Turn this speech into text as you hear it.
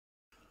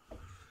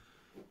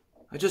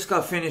I just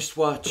got finished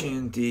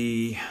watching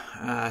the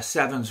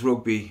sevens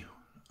rugby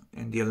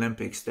in the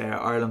Olympics there.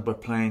 Ireland were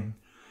playing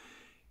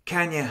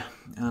Kenya,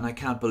 and I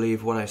can't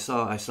believe what I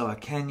saw. I saw a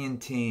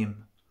Kenyan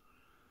team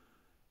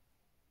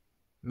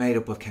made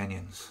up of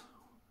Kenyans.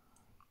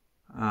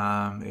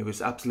 It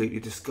was absolutely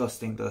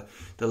disgusting,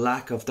 the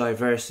lack of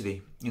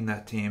diversity in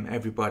that team.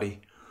 Everybody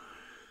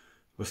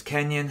was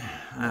Kenyan,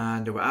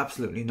 and there were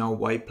absolutely no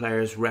white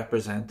players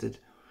represented.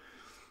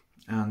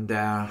 And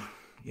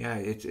yeah,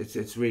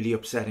 it's really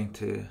upsetting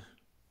to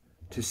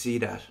see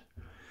that.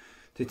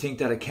 To think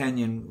that a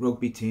Kenyan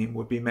rugby team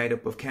would be made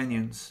up of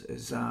Kenyans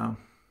is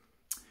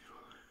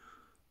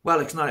well,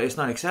 it's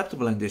not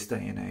acceptable in this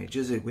day and age,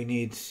 is it? We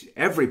need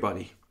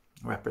everybody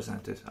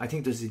represented. I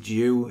think there's a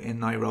Jew in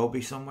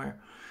Nairobi somewhere.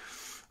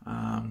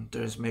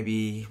 There's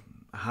maybe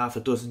half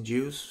a dozen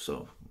Jews,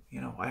 so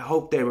I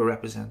hope they were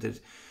represented.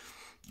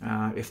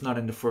 If not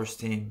in the first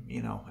team,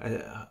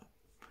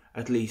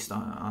 at least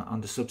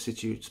on the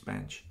substitutes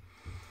bench.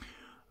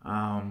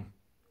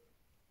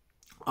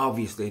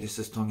 Obviously, this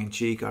is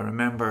tongue-in-cheek. I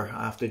remember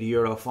after the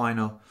Euro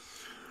final,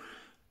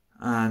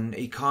 an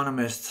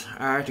Economist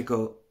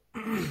article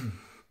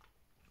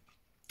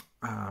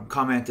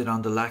commented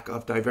on the lack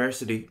of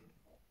diversity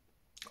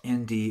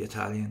in the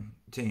Italian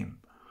team.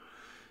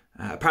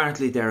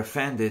 Apparently, they're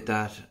offended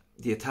that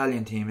the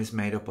Italian team is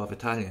made up of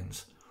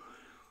Italians.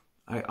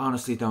 I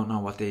honestly don't know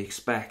what they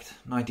expect.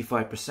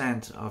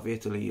 95% of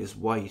Italy is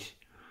white.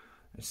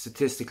 It's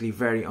statistically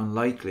very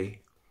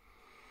unlikely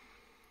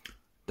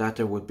that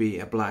there would be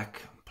a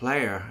black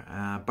player.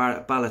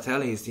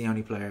 Balotelli is the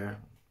only player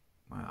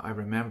I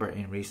remember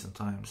in recent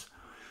times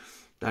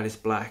that is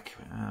black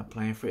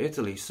playing for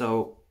Italy.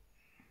 So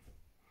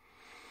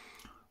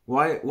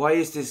why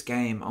is this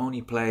game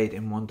only played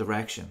in one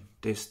direction,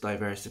 this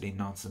diversity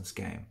nonsense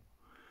game?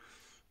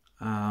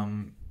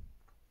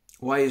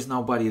 Why is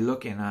nobody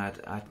looking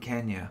at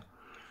Kenya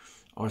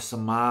or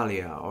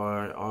Somalia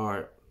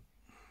or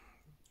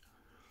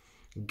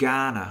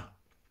Ghana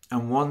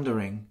and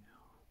wondering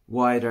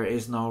why there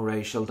is no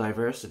racial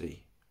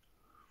diversity?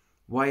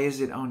 Why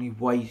is it only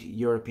white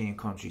European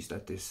countries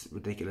that this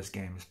ridiculous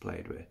game is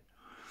played with?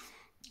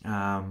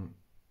 And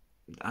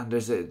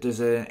there's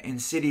an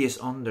insidious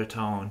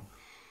undertone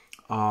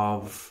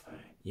of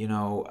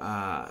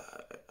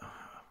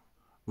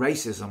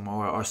racism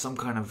or some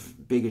kind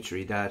of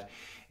bigotry, that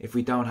if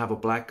we don't have a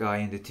black guy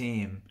in the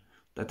team,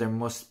 that there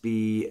must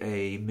be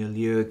a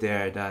milieu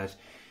there that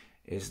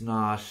is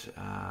not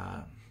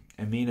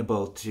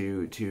amenable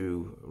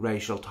to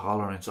racial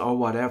tolerance or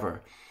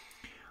whatever,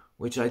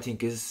 which I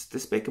think is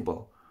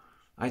despicable.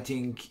 I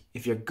think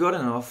if you're good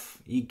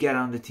enough, you get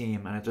on the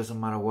team, and it doesn't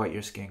matter what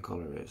your skin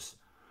color is.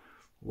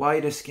 Why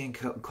does skin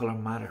color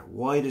matter?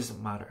 Why does it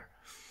matter?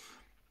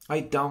 I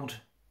don't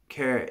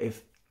care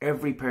if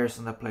every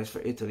person that plays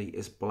for Italy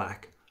is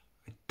black.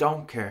 I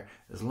don't care.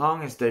 As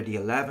long as they're the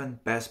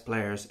 11 best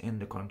players in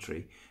the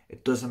country,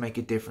 it doesn't make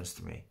a difference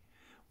to me.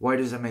 Why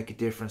does it make a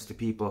difference to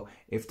people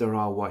if they're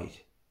all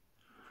white?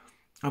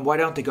 And why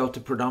don't they go to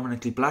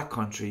predominantly black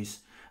countries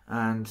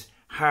and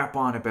harp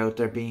on about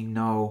there being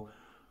no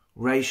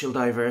racial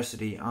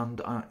diversity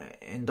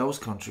in those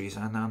countries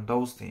and on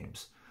those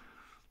teams?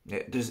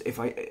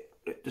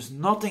 There's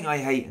nothing I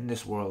hate in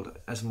this world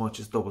as much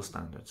as double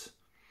standards.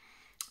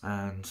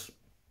 And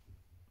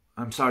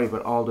I'm sorry,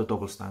 but all the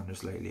double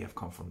standards lately have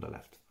come from the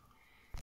left.